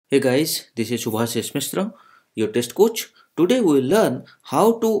Hey guys, this is Subhash Mishra, your test coach. Today we will learn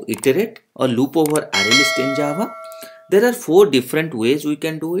how to iterate or loop over array list in Java. There are four different ways we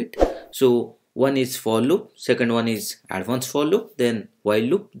can do it. So one is for loop, second one is advanced for loop, then while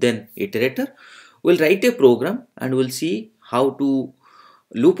loop, then iterator. We'll write a program and we'll see how to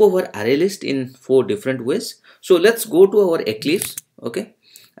loop over array list in four different ways. So let's go to our Eclipse, okay,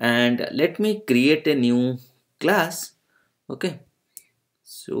 and let me create a new class, okay.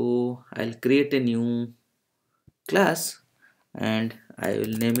 So I'll create a new class and I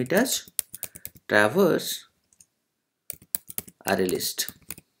will name it as traverse ArrayList.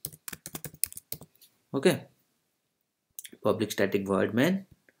 Okay, public static void main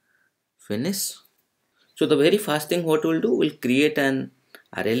finish. So the very first thing what we'll do, we'll create an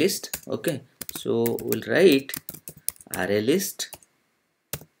array list. Okay, so we'll write array list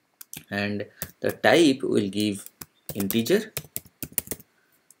and the type will give integer.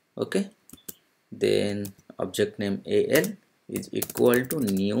 Okay, then object name al is equal to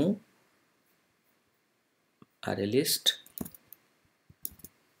new array list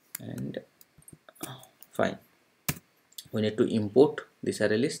and fine. We need to import this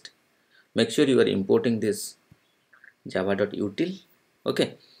array list. Make sure you are importing this java.util.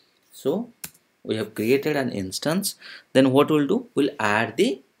 Okay, so we have created an instance. Then what we'll do, we'll add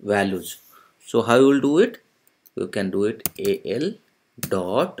the values. So how you will do it? You can do it al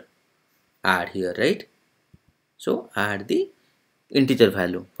dot add here, right? So add the integer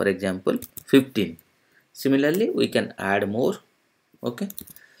value, for example 15. Similarly we can add more. Okay,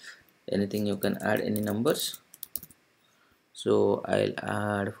 anything you can add, any numbers. So I'll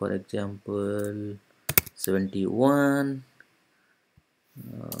add, for example, 71,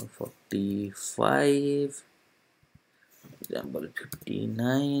 45, example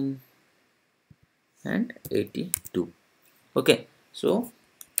 59 and 82. Okay, so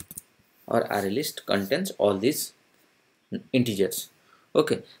our array list contains all these integers.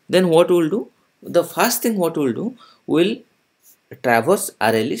 Okay, then what we'll do, the first thing what we'll do, we'll traverse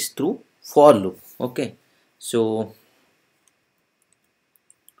array list through for loop. Okay, so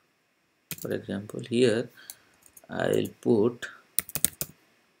for example here I'll put,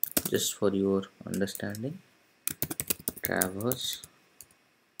 just for your understanding, traverse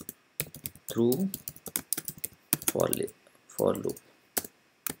through for loop.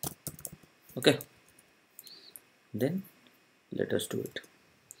 Okay, then let us do it.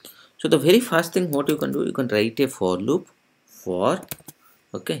 So the very first thing what you can do, you can write a for loop for,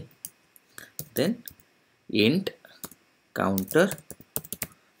 okay, then int counter.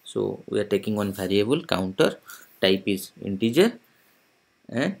 So we are taking one variable counter, type is integer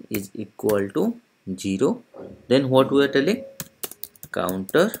and is equal to 0. Then what we are telling,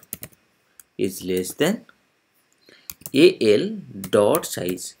 counter is less than al dot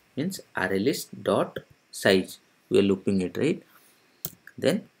size, means array list dot size. We are looping it, right?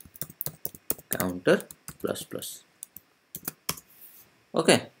 Then counter plus plus.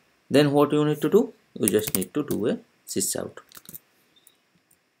 Okay, then what you need to do, you just need to do a sysout.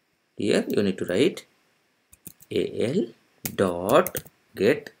 Here you need to write al dot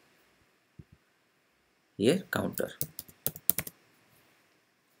get here counter.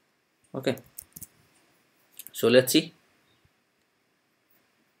 Okay, so let's see.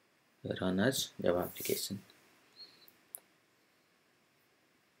 Run as Java application.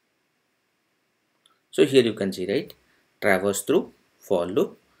 So here you can see, right, traverse through for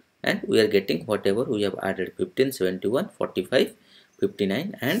loop and we are getting whatever we have added, 15, 71, 45,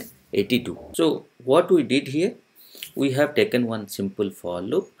 59 and 82. So what we did here, we have taken one simple for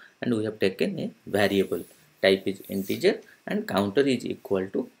loop and we have taken a variable, type is integer and counter is equal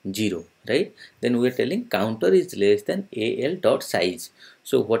to 0, right? Then we are telling counter is less than al dot size.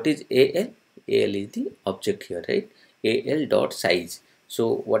 So what is al? Al is the object here, right? Al dot size.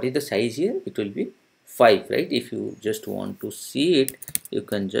 So what is the size here? It will be 5, right? If you just want to see it, you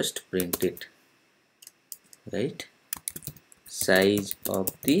can just print it, right? Size of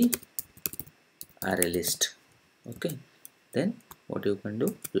the array list. Okay, then what you can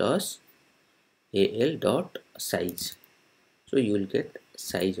do, plus al dot size. So you will get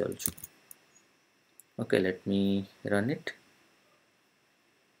size also. Okay, let me run it.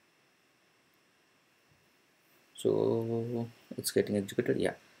 So it's getting executed.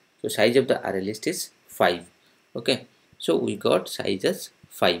 Yeah, so size of the array list is 5. Okay, so we got size as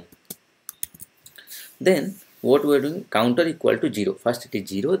 5. Then what we are doing, counter equal to 0. First it is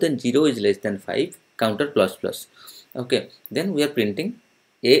 0, then 0 is less than 5, counter plus plus. Okay, then we are printing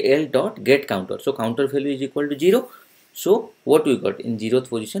al dot get counter. So counter value is equal to 0. So what we got in 0th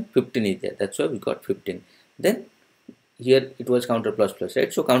position, 15 is there. That's why we got 15. Then here it was counter plus plus,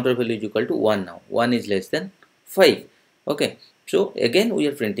 right? So counter value is equal to 1 now. 1 is less than 5. Okay, so again we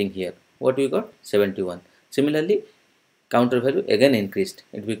are printing here. What we got? 71. Similarly, counter value again increased.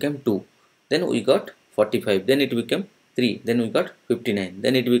 It became 2. Then we got 45. Then it became 3. Then we got 59.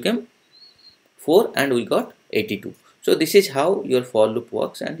 Then it became 4 and we got 82. So this is how your for loop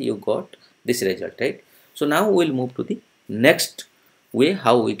works and you got this result, right? So now we'll move to the next way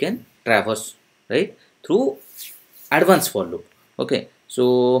how we can traverse, right, through advanced for loop. Okay,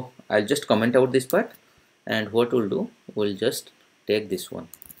 so I'll just comment out this part, and what we'll do, we'll just take this one.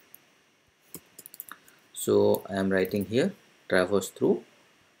 So I am writing here traverse through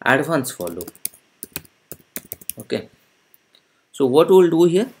advanced for loop. Okay, so what we'll do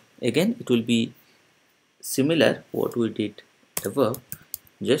here, again it will be similar what we did above,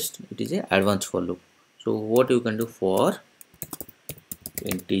 just it is a advanced for loop. So what you can do, for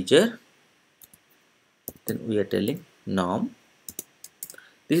integer, then we are telling norm.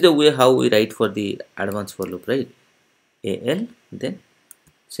 This is the way how we write for the advanced for loop, right? AL, then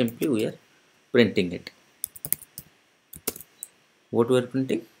simply we are printing it. What we are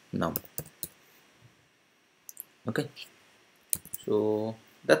printing? Norm. Okay, so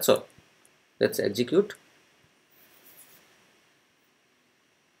that's all. Let's execute.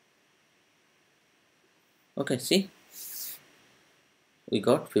 Okay, see, we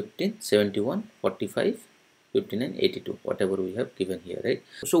got 15, 71, 45, 59, 82, whatever we have given here, right?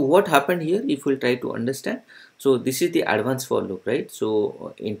 So what happened here, if we'll try to understand, so this is the advanced for loop, right?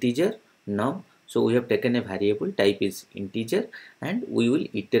 So integer now, so we have taken a variable, type is integer, and we will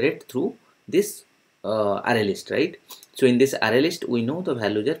iterate through this array list, right? So in this array list, we know the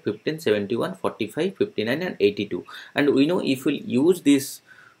values are 15, 71, 45, 59 and 82, and we know if we use this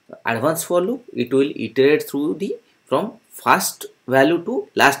advanced for loop, it will iterate through the from first value to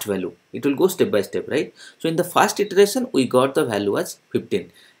last value. It will go step by step, right? So in the first iteration we got the value as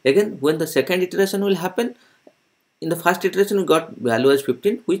 15. Again, when the second iteration will happen, in the first iteration we got value as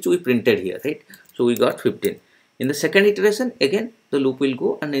 15, which we printed here, right? So we got 15. In the second iteration, again the loop will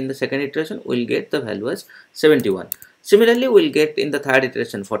go, and in the second iteration we'll get the value as 71. Similarly, we'll get in the third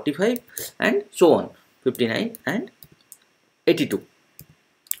iteration 45 and so on, 59 and 82.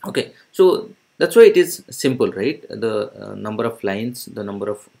 Okay, so that's why it is simple, right? The number of lines, the number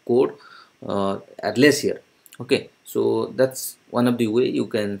of code are less here. Okay, so that's one of the way you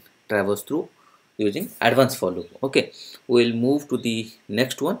can traverse through using advanced for loop. Okay, we'll move to the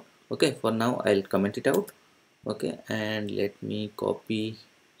next one. Okay, for now I'll comment it out. Okay, and let me copy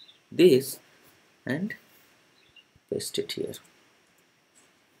this and paste it here.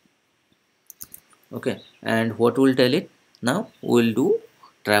 Okay, and what we'll tell it now, we'll do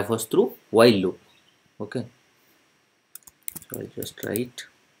traverse through while loop. Okay, so I'll just write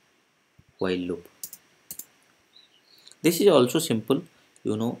while loop. This is also simple,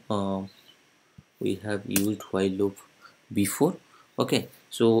 you know, we have used while loop before. Okay,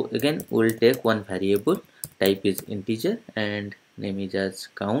 so again we'll take one variable, type is integer and name is as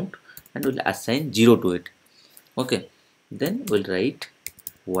count, and we'll assign 0 to it. Okay, then we'll write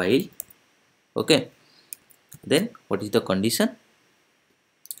while. Okay, then what is the condition?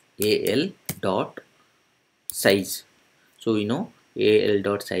 AL dot size. So we know AL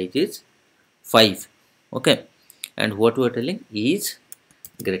dot size is 5. Okay, and what we are telling is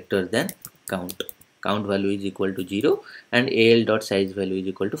greater than count. Count value is equal to 0 and AL dot size value is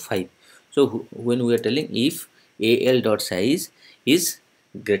equal to 5. So when we are telling if AL dot size is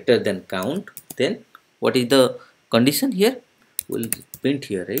greater than count, then what is the condition here? We'll print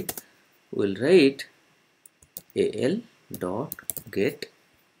here, right? We'll write AL dot get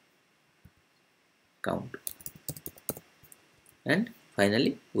count, and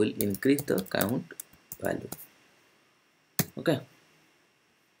finally we'll increase the count value. Okay,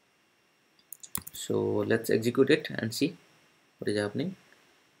 so let's execute it and see what is happening.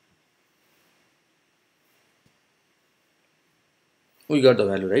 We got the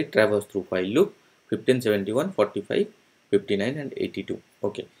value, right? Traverse through while loop 15, 71, 45, 59 and 82.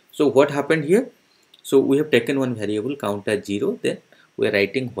 Okay, so what happened here? So we have taken one variable count as 0, then we are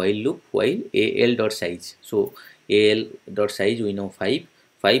writing while loop while AL dot size. So AL dot size we know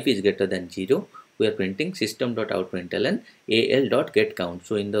 5 is greater than 0. We are printing system dot out println AL dot get count.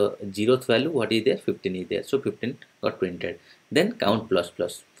 So in the 0th value, what is there? 15 is there. So 15 got printed. Then count plus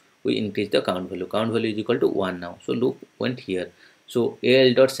plus. We increase the count value. Count value is equal to 1 now. So loop went here. So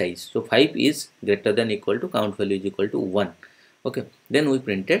AL dot size. So 5 is greater than equal to count value is equal to 1. Okay. Then we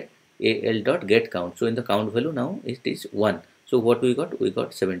printed AL dot get count. So in the count value now it is 1. So what we got? We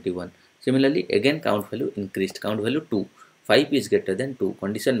got 71. Similarly, again count value increased. Count value 2. 5 is greater than 2,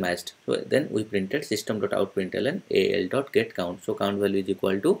 condition matched. So then we printed system.out.println al.getCount. So count value is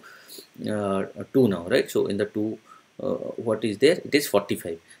equal to 2 now, right? So in the 2, what is there? It is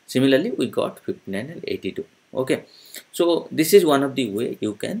 45. Similarly, we got 59 and 82. Okay, so this is one of the way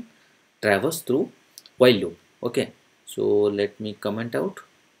you can traverse through while loop. Okay, so let me comment out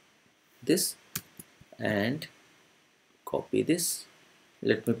this and copy this.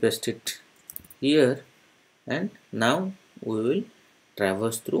 Let me paste it here, and now we will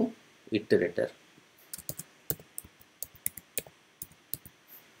traverse through iterator.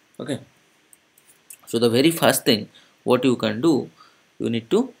 Okay, so the very first thing what you can do, you need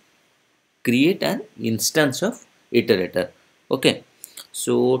to create an instance of iterator. Okay,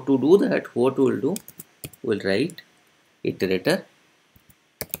 so to do that, what we will do, we'll write iterator.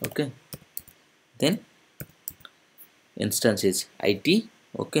 Okay, then instance is it.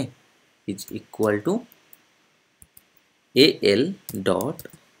 Okay, is equal to al dot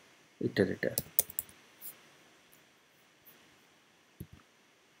iterator.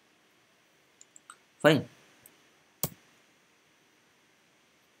 Fine,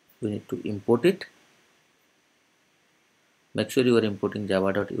 we need to import it. Make sure you are importing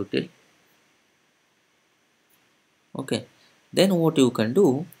java.util. Okay, then what you can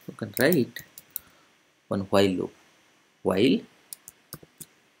do, you can write one while loop, while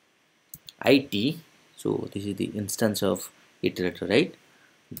it, so this is the instance of iterator, right,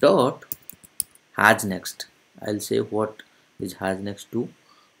 dot has next. I'll say what is has next to.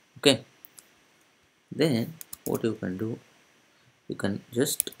 Okay, then what you can do, you can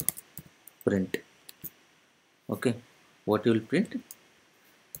just print. Okay, what you will print,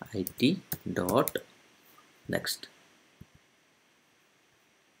 it dot next.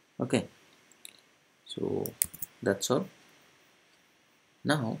 Okay, so that's all.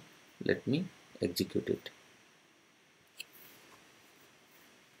 Now let me execute it.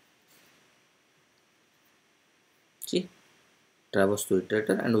 See, traverse to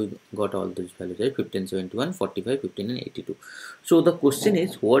iterator, and we got all these values, right? 15, 71, 45, 15 and 82. So the question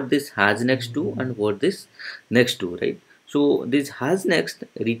is what this has next to and what this next to, right? So this has next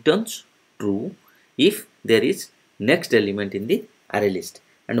returns true if there is next element in the array list.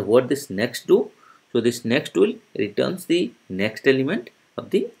 And what this next do, so this next will returns the next element of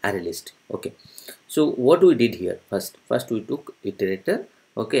the array list. Okay, so what we did here, first we took iterator.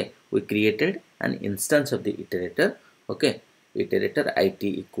 Okay, we created an instance of the iterator. Okay, iterator it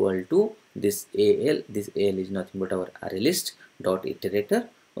equal to this al. This al is nothing but our array list dot iterator.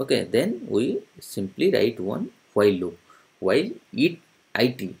 Okay, then we simply write one while loop, while it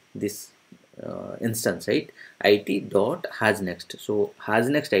this instance, right, it dot has next. So has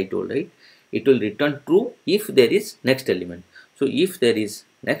next I told, right, it will return true if there is next element. So if there is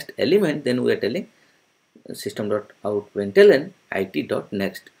next element, then we are telling system.out.println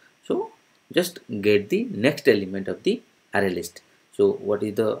it.next. So just get the next element of the array list. So what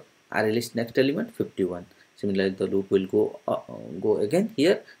is the array list next element? 51. Similarly, the loop will go again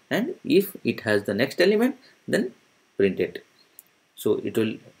here, and if it has the next element, then print it. So it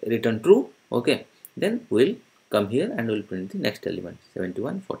will return true. Okay, then we'll come here and we'll print the next element,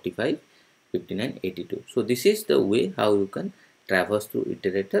 71, 45, 59, 82. So this is the way how you can traverse through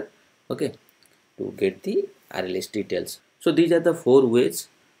iterator. Okay, to get the array list details. So these are the 4 ways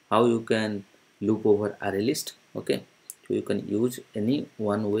how you can loop over array list. Okay, so you can use any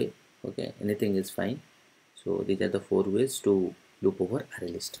one way. Okay, anything is fine. So these are the 4 ways to loop over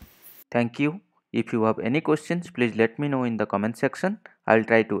array list. Thank you. If you have any questions, please let me know in the comment section. I'll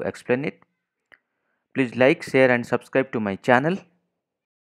try to explain it. Please like, share and subscribe to my channel.